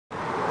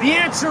The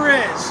answer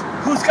is,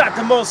 who's got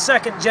the most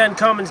second-gen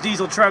Cummins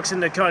diesel trucks in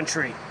the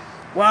country?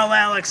 Well,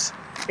 Alex,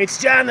 it's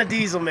John the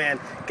Diesel Man.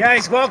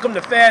 Guys, welcome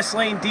to Fast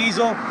Lane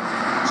Diesel.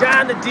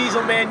 John the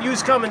Diesel Man,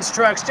 use Cummins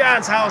trucks.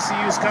 John's house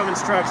at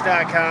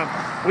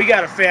usecumminstrucks.com. We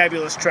got a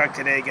fabulous truck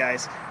today,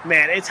 guys.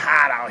 Man, it's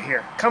hot out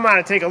here. Come on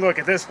and take a look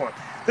at this one.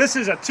 This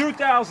is a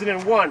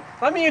 2001.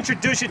 Let me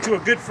introduce you to a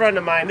good friend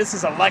of mine. This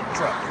is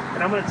Electra,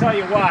 and I'm going to tell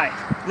you why.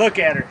 Look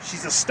at her.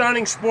 She's a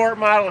stunning sport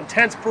model,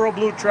 intense pearl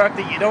blue truck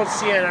that you don't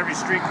see on every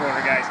street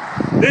corner, guys.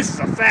 This is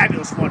a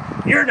fabulous one.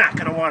 You're not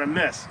going to want to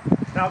miss.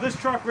 Now, this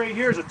truck right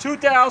here is a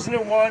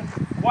 2001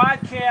 quad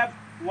cab,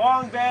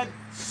 long bed,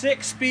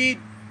 6-speed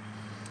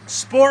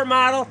sport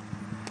model.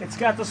 It's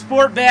got the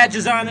sport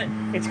badges on it.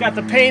 It's got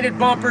the painted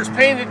bumpers,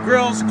 painted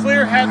grills,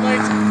 clear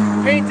headlights,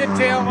 painted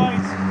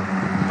taillights.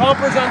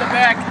 Bumpers on the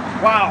back.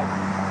 Wow.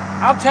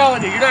 I'm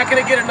telling you, you're not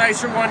going to get a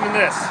nicer one than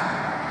this.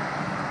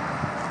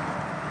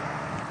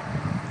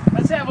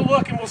 Let's have a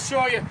look and we'll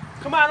show you.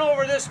 Come on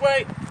over this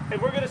way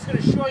and we're just going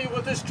to show you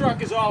what this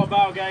truck is all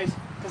about, guys.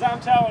 Because I'm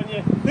telling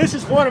you, this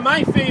is one of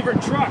my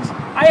favorite trucks.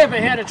 I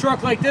haven't had a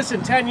truck like this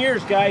in 10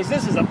 years, guys.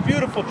 This is a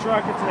beautiful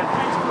truck. It's an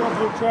intense pearl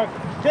blue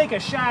truck. Take a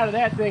shot of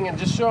that thing and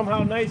just show them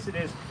how nice it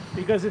is.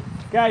 Because,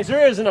 guys,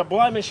 there isn't a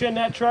blemish in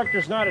that truck.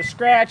 There's not a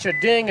scratch, a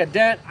ding, a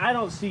dent. I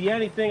don't see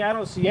anything. I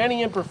don't see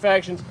any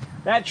imperfections.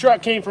 That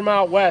truck came from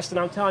out west, and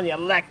I'm telling you,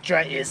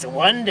 Electra is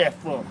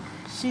wonderful.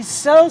 She's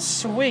so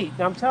sweet,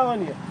 and I'm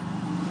telling you.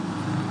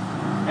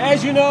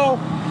 As you know,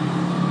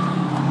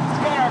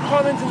 it's got our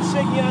Cummins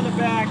insignia on the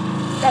back.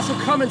 Got some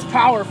Cummins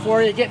power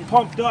for you, getting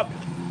pumped up.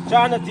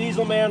 John the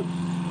Diesel Man.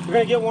 We're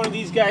going to get one of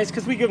these guys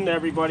because we give them to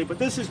everybody, but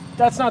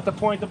that's not the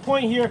point. The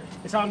point here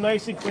is how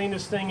nice and clean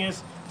this thing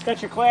is. It's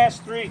got your Class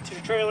 3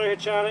 trailer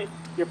hitch on it,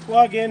 your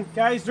plug-in.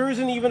 Guys, there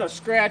isn't even a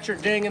scratch or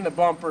ding in the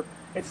bumper.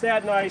 It's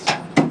that nice.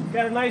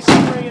 Got a nice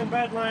spring and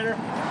bed liner.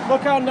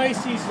 Look how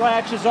nice these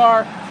latches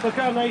are. Look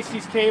how nice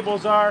these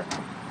cables are.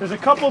 There's a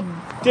couple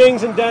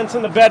dings and dents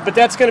in the bed, but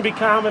that's going to be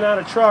common on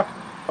a truck.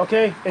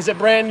 Okay, is it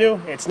brand new?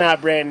 It's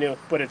not brand new,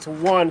 but it's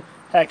one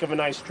heck of a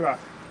nice truck.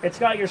 It's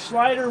got your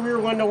slider rear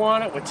window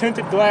on it with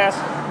tinted glass,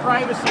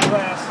 privacy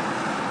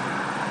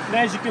glass. And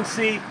as you can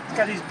see, it's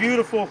got these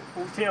beautiful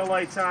tail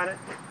lights on it.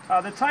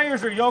 The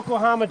tires are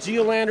Yokohama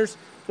Geolanders.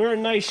 They're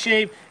in nice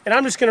shape. And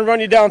I'm just going to run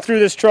you down through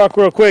this truck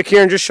real quick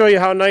here and just show you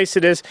how nice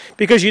it is.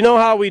 Because you know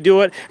how we do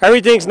it.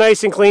 Everything's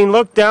nice and clean.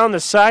 Look down the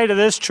side of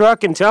this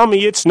truck and tell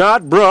me it's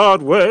not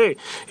Broadway.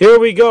 Here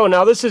we go.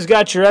 Now this has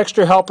got your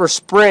extra helper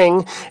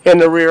spring in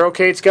the rear.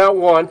 Okay, it's got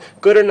one.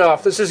 Good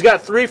enough. This has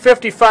got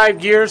 355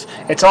 gears.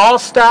 It's all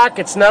stock.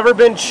 It's never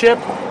been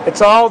chipped.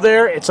 It's all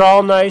there. It's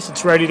all nice.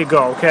 It's ready to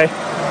go, okay?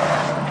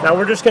 Now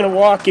we're just going to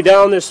walk you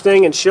down this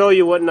thing and show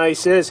you what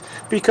nice is,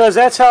 because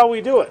that's how we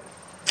do it.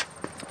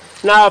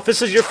 Now, if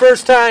this is your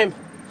first time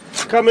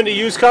coming to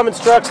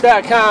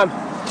usecumminstrucks.com,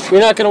 you're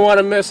not going to want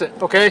to miss it,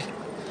 okay?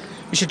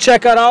 You should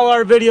check out all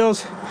our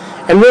videos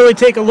and really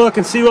take a look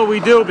and see what we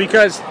do,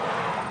 because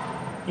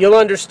you'll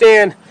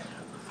understand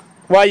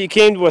why you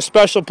came to a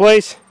special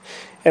place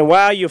and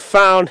why you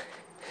found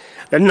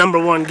the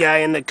 #1 guy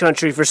in the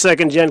country for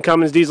second-gen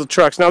Cummins diesel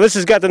trucks. Now, this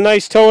has got the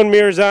nice towing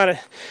mirrors on it.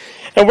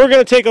 And we're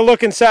going to take a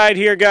look inside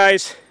here,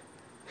 guys.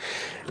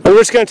 And we're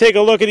just going to take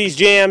a look at these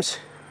jams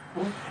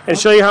and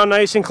show you how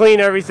nice and clean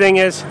everything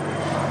is.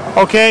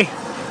 Okay?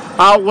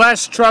 Out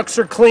west, trucks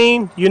are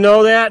clean. You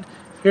know that.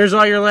 Here's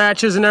all your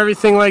latches and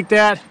everything like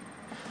that.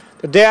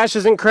 The dash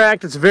isn't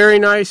cracked. It's very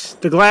nice.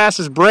 The glass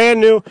is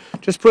brand new.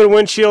 Just put a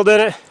windshield in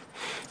it.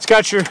 It's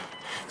got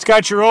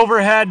your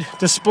overhead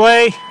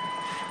display.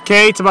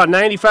 Okay, it's about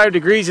 95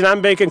 degrees and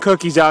I'm baking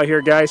cookies out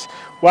here, guys.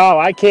 Wow,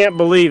 I can't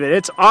believe it.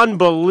 It's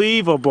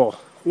unbelievable.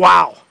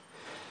 Wow.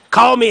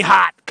 Call me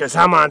hot, because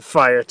I'm on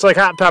fire. It's like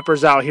hot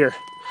peppers out here.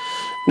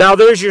 Now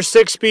there's your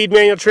 6-speed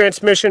manual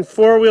transmission,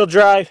 4-wheel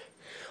drive,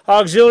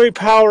 auxiliary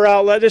power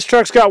outlet. This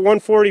truck's got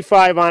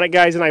 145 on it,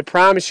 guys, and I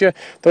promise you,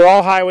 they're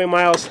all highway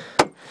miles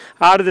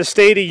out of the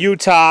state of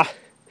Utah.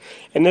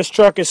 And this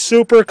truck is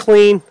super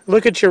clean.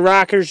 Look at your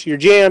rockers, your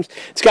jams.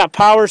 It's got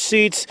power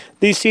seats.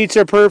 These seats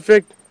are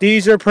perfect.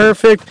 These are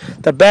perfect.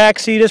 The back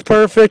seat is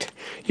perfect.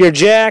 Your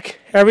jack,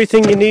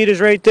 everything you need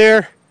is right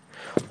there.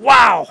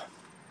 Wow!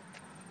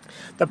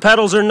 The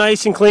pedals are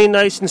nice and clean,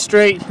 nice and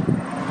straight.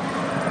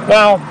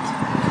 Now,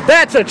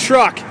 that's a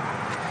truck.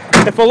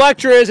 If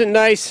Electra isn't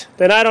nice,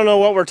 then I don't know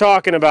what we're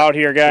talking about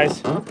here,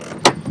 guys.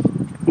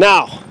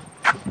 Now,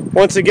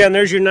 once again,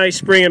 there's your nice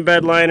spring and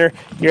bed liner,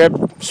 your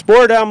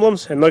sport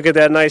emblems, and look at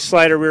that nice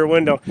slider rear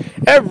window.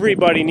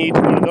 Everybody needs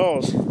one of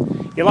those.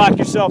 You lock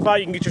yourself out,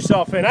 you can get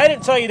yourself in. I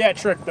didn't tell you that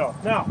trick, though.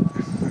 Now,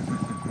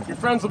 your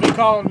friends will be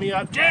calling me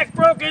up. Jack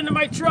broke into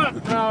my truck.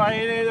 No, it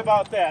ain't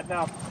about that.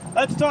 Now,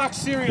 let's talk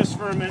serious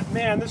for a minute.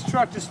 Man, this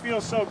truck just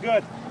feels so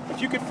good.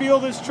 If you could feel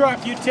this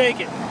truck, you'd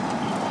take it.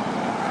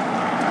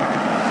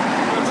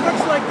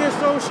 Trucks like this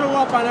don't show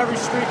up on every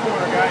street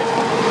corner, guys.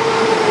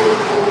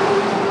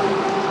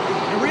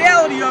 The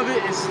reality of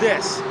it is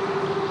this.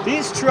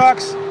 These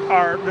trucks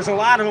there's a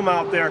lot of them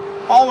out there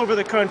all over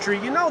the country.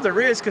 You know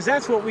there is, because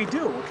that's what we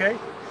do, okay?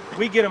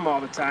 We get them all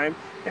the time.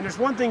 And there's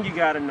one thing you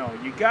got to know.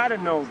 You got to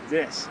know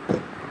this.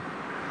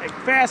 A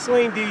fast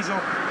lane diesel.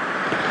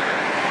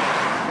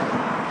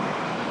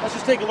 Let's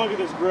just take a look at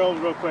this grill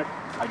real quick.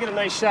 I'll get a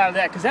nice shot of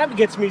that because that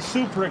gets me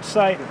super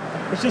excited.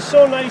 It's just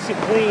so nice and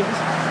clean.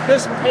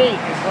 This paint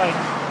is like,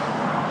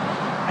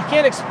 I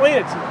can't explain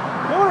it to you.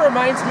 You know what it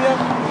reminds me of?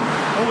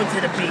 Going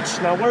to the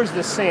beach. Now where's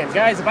the sand?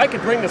 Guys, if I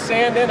could bring the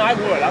sand in, I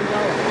would. I'm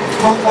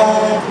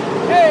going.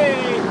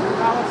 Hey!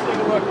 Now let's take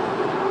a look.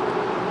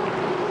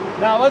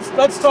 Now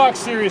let's talk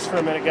serious for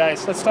a minute,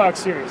 guys. Let's talk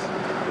serious.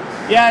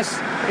 Yes,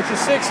 it's a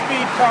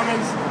 6-speed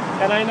Cummins,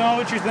 and I know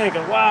what you're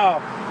thinking.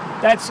 Wow,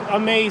 that's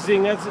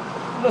amazing.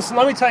 Listen,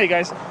 let me tell you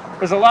guys,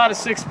 there's a lot of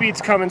 6-speed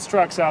Cummins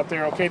trucks out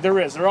there, okay? There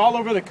is. They're all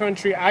over the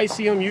country. I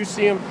see them, you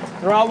see them.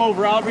 They're all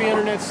over every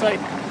internet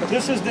site. But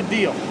this is the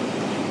deal.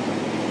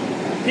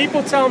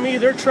 People tell me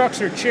their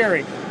trucks are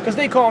cherry because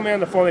they call me on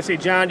the phone. They say,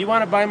 John, do you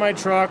want to buy my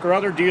truck? Or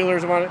other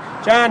dealers want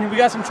to, John, we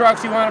got some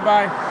trucks you want to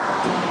buy?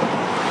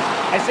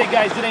 I say,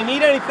 guys, do they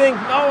need anything?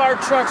 No, our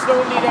trucks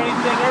don't need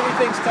anything.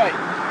 Everything's tight.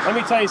 Let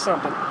me tell you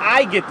something.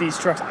 I get these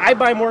trucks. I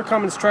buy more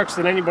Cummins trucks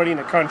than anybody in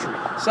the country.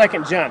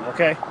 Second gen,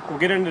 okay? We'll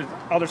get into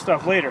other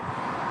stuff later.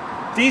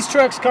 These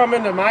trucks come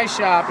into my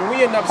shop, and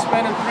we end up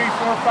spending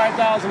 $3,000,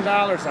 $4,000,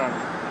 $5,000 on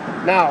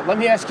them. Now, let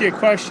me ask you a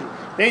question.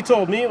 They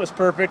told me it was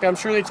perfect. I'm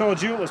sure they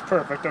told you it was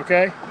perfect,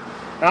 okay?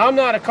 Now, I'm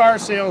not a car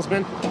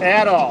salesman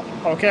at all,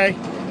 okay?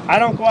 I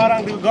don't go out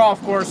on the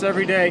golf course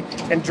every day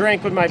and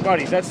drink with my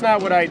buddies. That's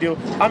not what I do.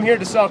 I'm here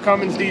to sell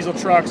Cummins diesel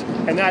trucks,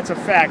 and that's a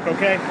fact,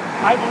 okay?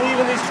 I believe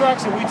in these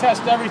trucks, and we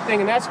test everything,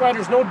 and that's why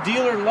there's no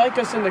dealer like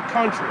us in the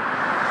country.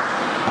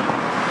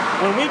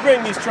 When we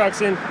bring these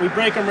trucks in, we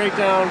break them right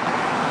down,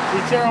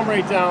 we tear them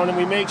right down, and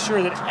we make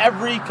sure that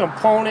every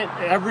component,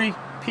 every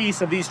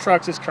piece of these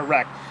trucks is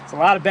correct. There's a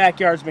lot of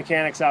backyards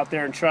mechanics out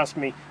there, and trust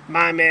me,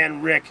 my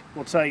man Rick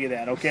will tell you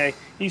that, okay?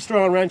 He's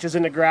throwing wrenches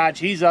in the garage.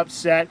 He's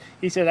upset.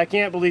 He said, I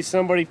can't believe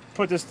somebody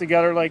put this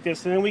together like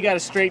this, and then we got to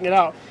straighten it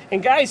out.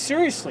 And guys,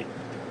 seriously,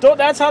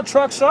 that's how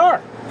trucks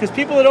are. Because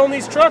people that own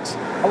these trucks,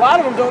 a lot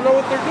of them don't know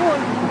what they're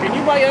doing. And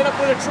you might end up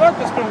with a truck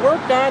that's been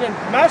worked on and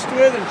messed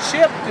with and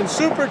chipped and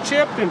super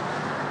chipped, and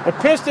the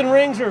piston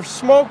rings are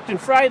smoked and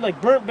fried like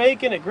burnt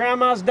bacon at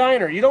Grandma's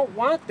Diner. You don't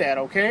want that,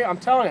 okay? I'm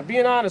telling you,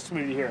 being honest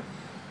with you here.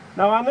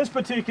 Now on this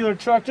particular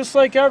truck, just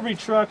like every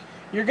truck,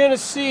 you're going to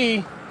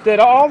see that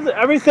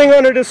everything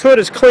under this hood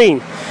is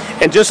clean.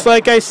 And just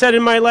like I said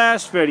in my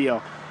last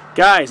video,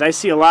 guys, I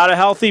see a lot of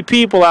healthy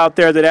people out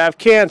there that have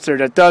cancer.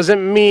 That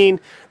doesn't mean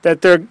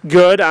that they're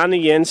good on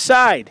the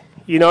inside.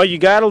 You know, you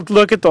got to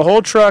look at the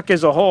whole truck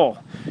as a whole,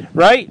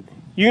 right?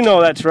 You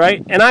know that's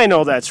right, and I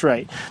know that's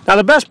right. Now,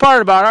 the best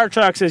part about our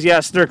trucks is,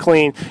 yes, they're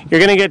clean. You're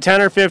going to get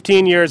 10 or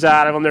 15 years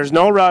out of them. There's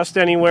no rust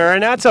anywhere,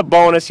 and that's a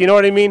bonus. You know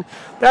what I mean?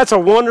 That's a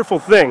wonderful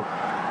thing.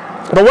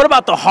 But what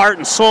about the heart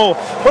and soul?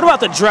 What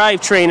about the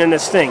drivetrain in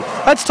this thing?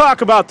 Let's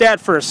talk about that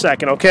for a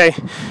second, okay?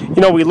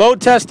 You know, we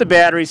load test the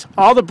batteries.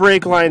 All the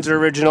brake lines are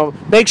original.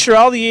 Make sure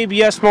all the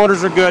ABS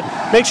motors are good.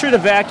 Make sure the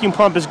vacuum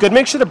pump is good.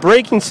 Make sure the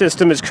braking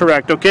system is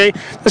correct, okay?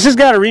 This has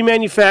got a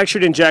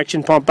remanufactured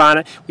injection pump on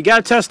it. We got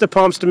to test the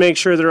pumps to make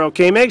sure they're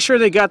okay. Make sure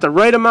they got the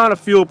right amount of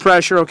fuel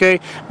pressure, okay?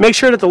 Make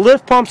sure that the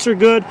lift pumps are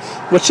good,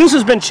 which this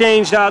has been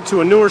changed out to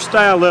a newer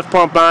style lift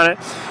pump on it.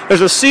 There's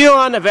a seal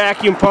on the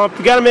vacuum pump.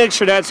 You got to make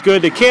sure that's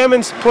good. The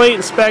Cummins plate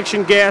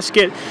inspection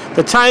gasket,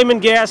 the timing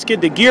gasket,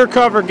 the gear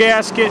cover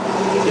gasket.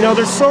 You know,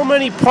 there's so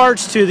many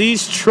parts to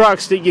these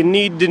trucks that you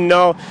need to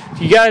know.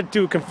 You got to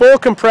do a full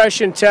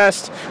compression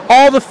test,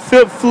 all the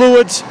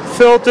fluids,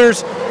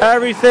 filters,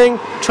 everything,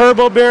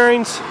 turbo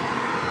bearings,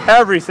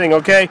 everything,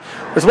 okay?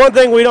 There's one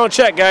thing we don't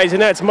check, guys,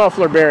 and that's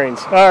muffler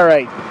bearings. All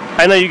right.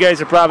 I know you guys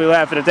are probably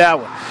laughing at that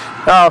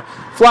one.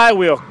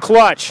 Flywheel,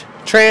 clutch,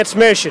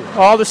 transmission,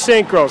 all the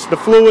synchros, the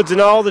fluids, and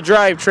all the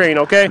drivetrain,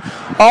 okay?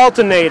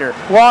 Alternator,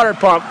 water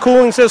pump,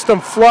 cooling system,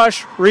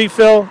 flush,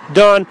 refill,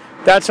 done.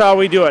 That's how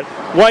we do it.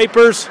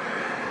 Wipers,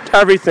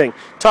 everything.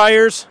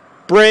 Tires,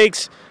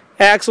 brakes,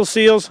 axle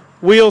seals,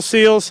 wheel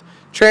seals,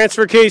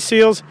 transfer case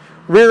seals,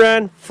 rear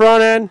end,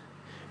 front end,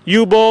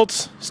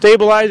 U-bolts,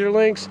 stabilizer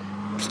links,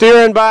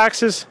 steering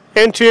boxes,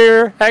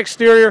 interior,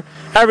 exterior,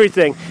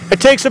 everything. It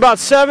takes about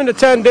 7 to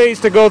 10 days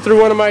to go through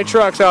one of my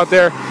trucks out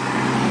there.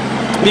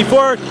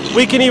 Before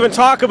we can even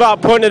talk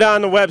about putting it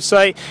on the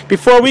website,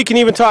 before we can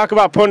even talk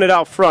about putting it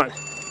out front.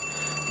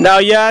 Now,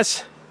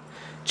 yes,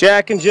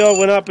 Jack and Jill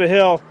went up a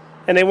hill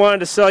and they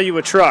wanted to sell you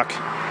a truck.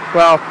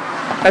 Well,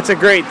 that's a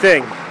great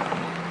thing.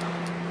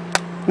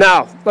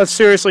 Now, let's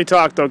seriously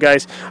talk though,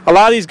 guys. A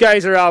lot of these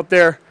guys are out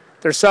there,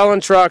 they're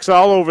selling trucks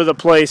all over the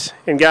place,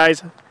 and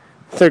guys,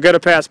 they're going to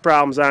pass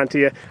problems on to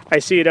you. I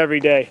see it every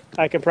day.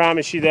 I can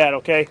promise you that,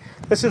 okay?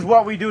 This is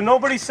what we do.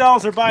 Nobody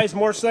sells or buys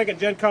more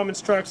second-gen Cummins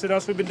trucks than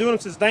us. We've been doing them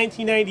since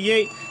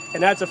 1998,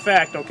 and that's a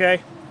fact,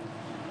 okay?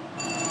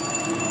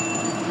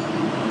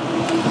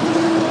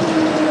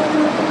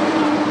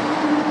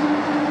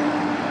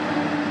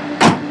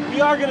 We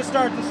are going to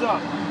start this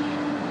up.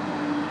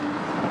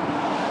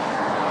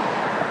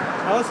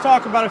 Now let's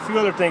talk about a few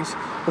other things.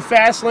 With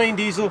Fast Lane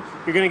Diesel,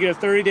 you're going to get a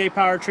 30-day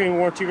powertrain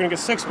warranty. You're going to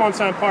get 6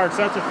 months on parts.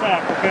 That's a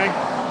fact, okay?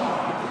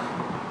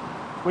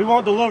 We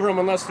won't deliver them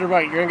unless they're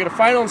right. You're going to get a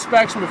final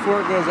inspection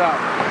before it goes out.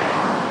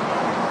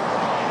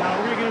 Now,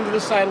 we're going to get into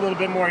this side a little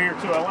bit more here,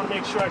 too. I want to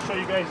make sure I show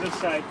you guys this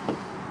side.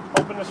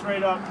 Open this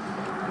right up.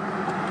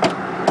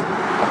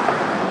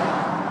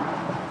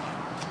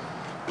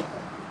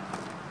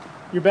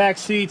 Your back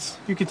seats,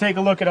 you can take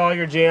a look at all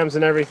your jams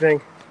and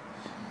everything.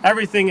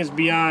 Everything is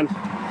beyond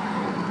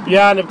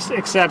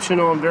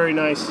exceptional and very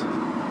nice.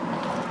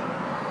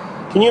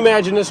 Can you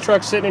imagine this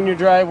truck sitting in your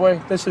driveway?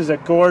 This is a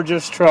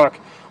gorgeous truck.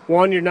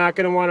 One you're not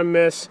going to want to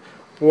miss.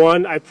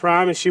 One, I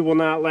promise you, will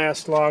not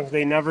last long.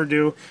 They never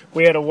do.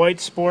 We had a white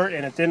Sport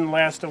and it didn't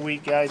last a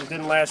week, guys. It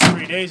didn't last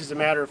 3 days, as a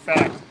matter of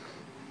fact.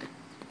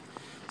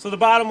 So the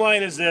bottom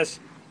line is this.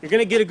 You're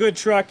going to get a good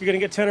truck. You're going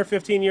to get 10 or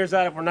 15 years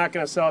out of it. We're not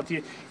going to sell it to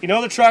you. You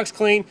know the truck's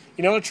clean.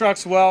 You know the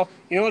truck's well.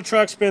 You know the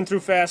truck's been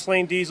through Fast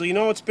Lane Diesel. You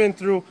know it's been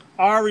through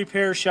our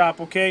repair shop,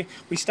 okay?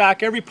 We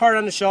stock every part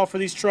on the shelf for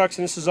these trucks,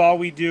 and this is all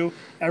we do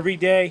every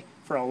day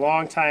for a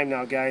long time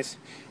now, guys.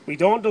 We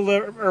don't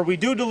deliver, or we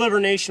do deliver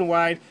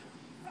nationwide.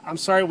 I'm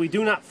sorry, we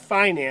do not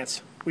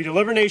finance. We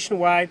deliver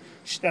nationwide.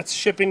 That's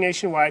shipping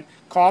nationwide.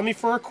 Call me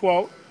for a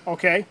quote,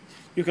 okay?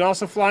 You can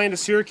also fly into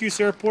Syracuse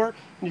Airport,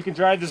 and you can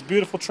drive this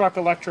beautiful truck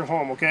Electra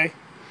home, okay?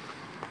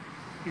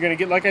 You're going to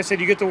get, like I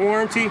said, you get the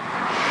warranty.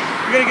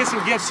 You're going to get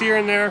some gifts here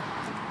and there.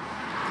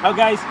 Now,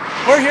 guys,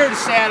 we're here to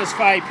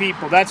satisfy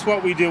people. That's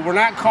what we do. We're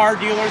not car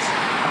dealers,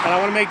 and I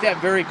want to make that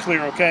very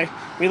clear, okay?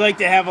 We like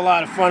to have a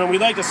lot of fun, and we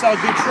like to sell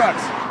good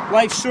trucks.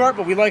 Life's short,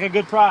 but we like a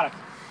good product.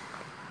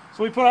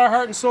 So we put our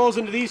heart and souls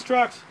into these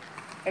trucks.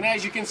 And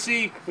as you can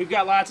see, we've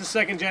got lots of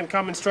second-gen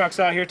Cummins trucks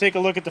out here. Take a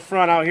look at the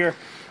front out here.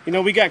 You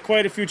know, we got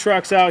quite a few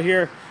trucks out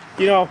here.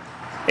 You know,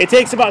 it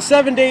takes about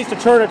 7 days to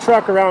turn a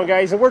truck around,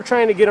 guys, and we're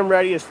trying to get them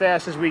ready as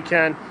fast as we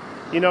can.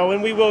 You know,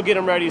 and we will get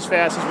them ready as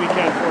fast as we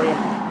can for you.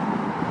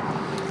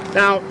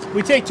 Now,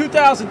 we take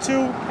 2002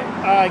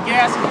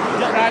 gas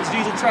Dodge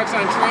diesel trucks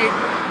on trade.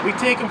 We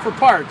take them for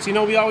parts. You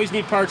know, we always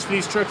need parts for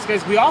these trucks,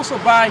 guys. We also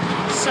buy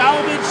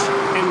salvage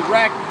and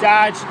wrecked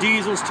Dodge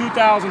diesels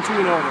 2002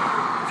 and older.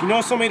 If you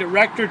know somebody that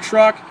wrecked their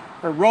truck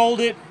or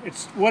rolled it,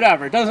 it's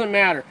whatever. It doesn't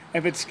matter.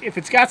 If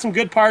it's got some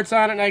good parts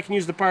on it and I can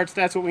use the parts,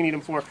 that's what we need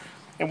them for.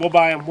 And we'll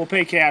buy them. We'll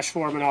pay cash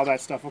for them and all that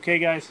stuff. Okay,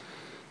 guys?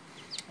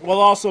 We'll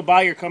also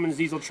buy your Cummins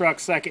diesel truck,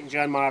 second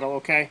gen model.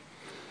 Okay?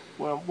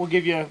 Well, we'll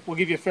give you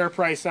a fair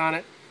price on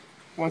it.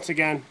 Once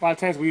again, a lot of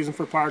times we use them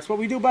for parts, but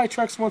we do buy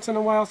trucks once in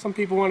a while. Some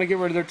people want to get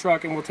rid of their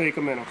truck, and we'll take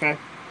them in. Okay?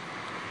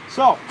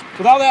 So,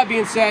 with all that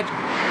being said,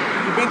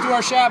 you've been through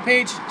our shop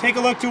page, take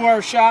a look to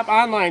our shop,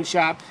 online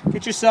shop,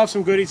 get yourself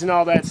some goodies and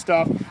all that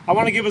stuff. I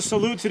want to give a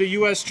salute to the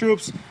U.S.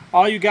 troops,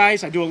 all you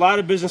guys. I do a lot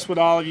of business with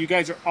all of you. You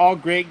guys are all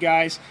great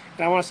guys,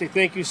 and I want to say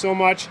thank you so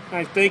much. And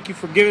I thank you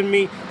for giving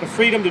me the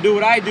freedom to do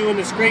what I do in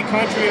this great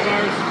country of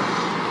ours.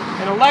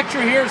 And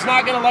Electra here is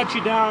not going to let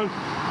you down.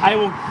 I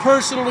will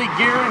personally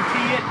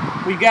guarantee it.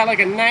 We've got like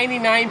a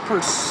 99%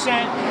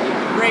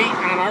 rate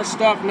on our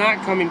stuff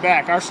not coming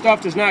back. Our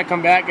stuff does not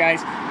come back,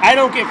 guys. I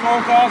don't get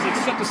phone calls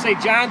except to say,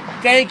 John,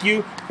 thank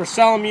you for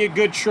selling me a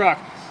good truck.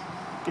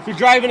 If you're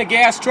driving a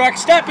gas truck,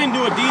 step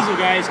into a diesel,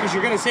 guys, because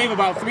you're going to save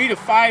about $3,000 to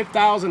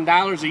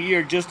 $5,000 a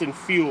year just in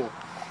fuel.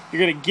 You're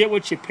going to get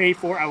what you pay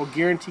for. I will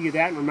guarantee you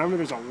that. And remember,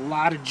 there's a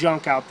lot of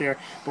junk out there,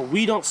 but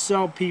we don't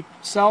sell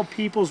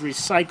people's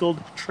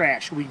recycled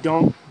trash. We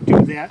don't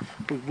do that.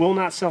 We will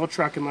not sell a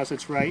truck unless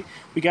it's right.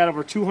 We got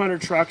over 200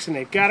 trucks, and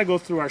they've got to go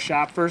through our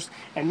shop first,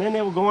 and then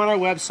they will go on our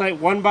website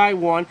one by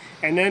one,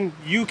 and then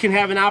you can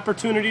have an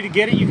opportunity to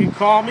get it. You can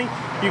call me.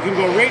 You can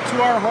go right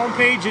to our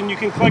homepage, and you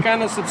can click on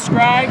the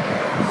subscribe.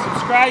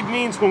 Subscribe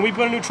means when we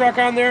put a new truck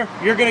on there,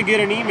 you're going to get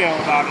an email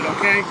about it,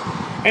 okay?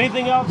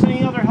 Anything else,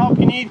 any other help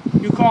you need,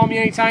 you call me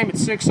anytime at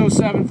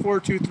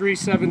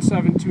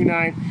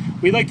 607-423-7729.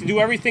 We like to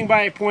do everything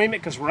by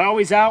appointment because we're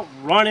always out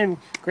running,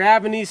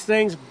 grabbing these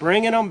things,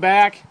 bringing them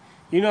back.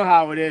 You know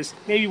how it is.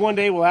 Maybe one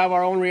day we'll have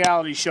our own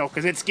reality show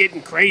because it's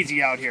getting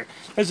crazy out here.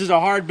 This is a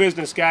hard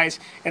business,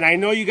 guys, and I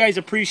know you guys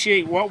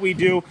appreciate what we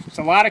do. There's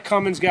a lot of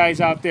Cummins guys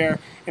out there,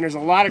 and there's a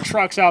lot of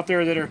trucks out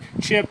there that are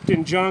chipped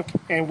and junk,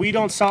 and we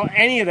don't sell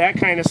any of that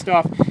kind of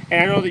stuff.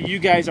 And I know that you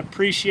guys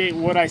appreciate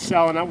what I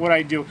sell and what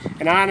I do.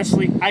 And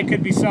honestly, I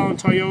could be selling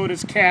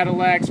Toyotas,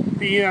 Cadillacs,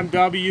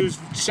 BMWs,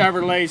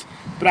 Chevrolets,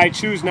 but I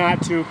choose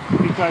not to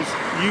because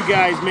you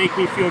guys make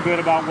me feel good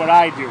about what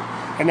I do.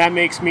 And that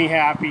makes me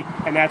happy,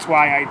 and that's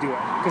why I do it.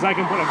 Because I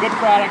can put a good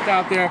product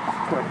out there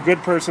for a good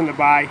person to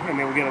buy, and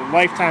they will get a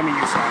lifetime of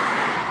use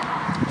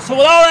out of it. So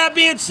with all that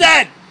being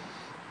said,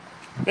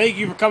 thank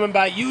you for coming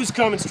by.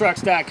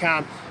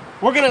 UseCumminsTrucks.com.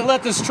 We're going to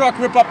let this truck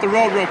rip up the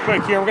road real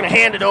quick here. We're going to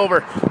hand it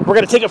over. We're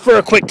going to take it for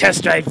a quick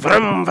test drive.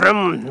 Vroom,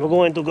 vroom. We're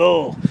going to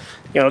go.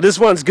 You know, this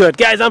one's good.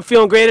 Guys, I'm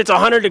feeling great. It's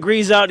 100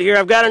 degrees out here.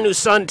 I've got a new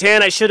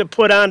suntan. I should have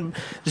put on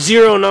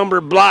 0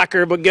 number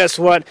blocker, but guess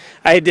what?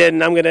 I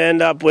didn't. I'm going to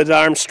end up with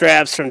arm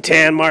straps from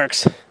Tan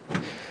Marks.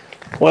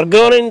 We're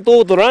going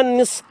to run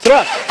this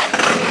truck.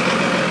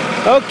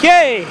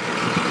 Okay.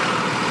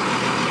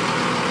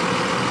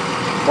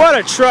 What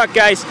a truck,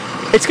 guys.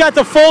 It's got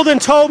the folding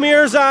tow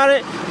mirrors on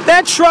it.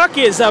 That truck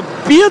is a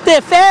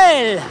beautiful.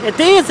 It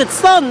is. It's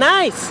so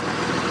nice.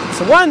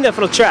 It's a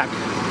wonderful truck.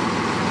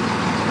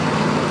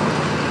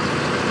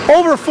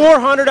 Over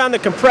 400 on the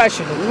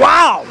compression.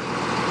 Wow.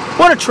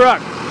 What a truck.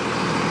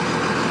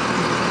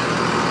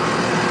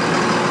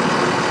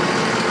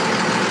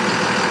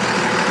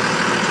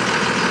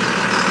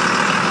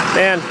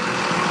 Man.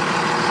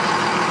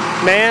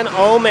 Man,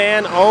 oh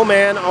man, oh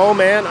man, oh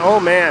man, oh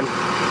man.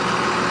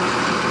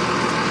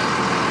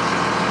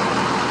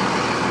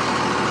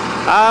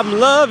 I'm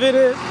loving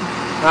it.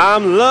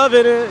 I'm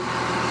loving it.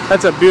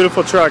 That's a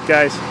beautiful truck,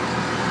 guys.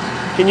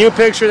 Can you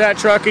picture that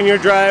truck in your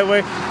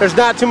driveway? There's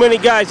not too many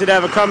guys that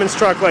have a Cummins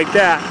truck like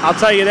that. I'll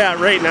tell you that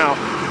right now.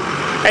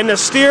 And the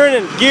steering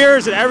and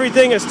gears and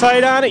everything is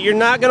tight on it. You're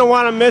not going to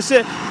want to miss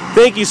it.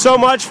 Thank you so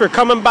much for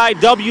coming by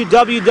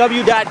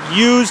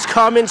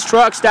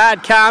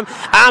www.usedcumminstrucks.com.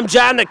 I'm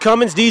John, the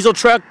Cummins diesel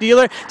truck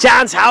dealer.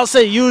 John's house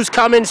at Used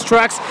Cummins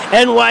Trucks,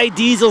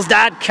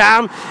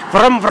 nydiesels.com.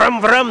 Vroom, vroom,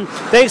 vroom.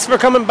 Thanks for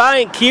coming by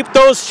and keep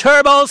those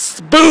turbos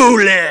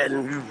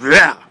spooling.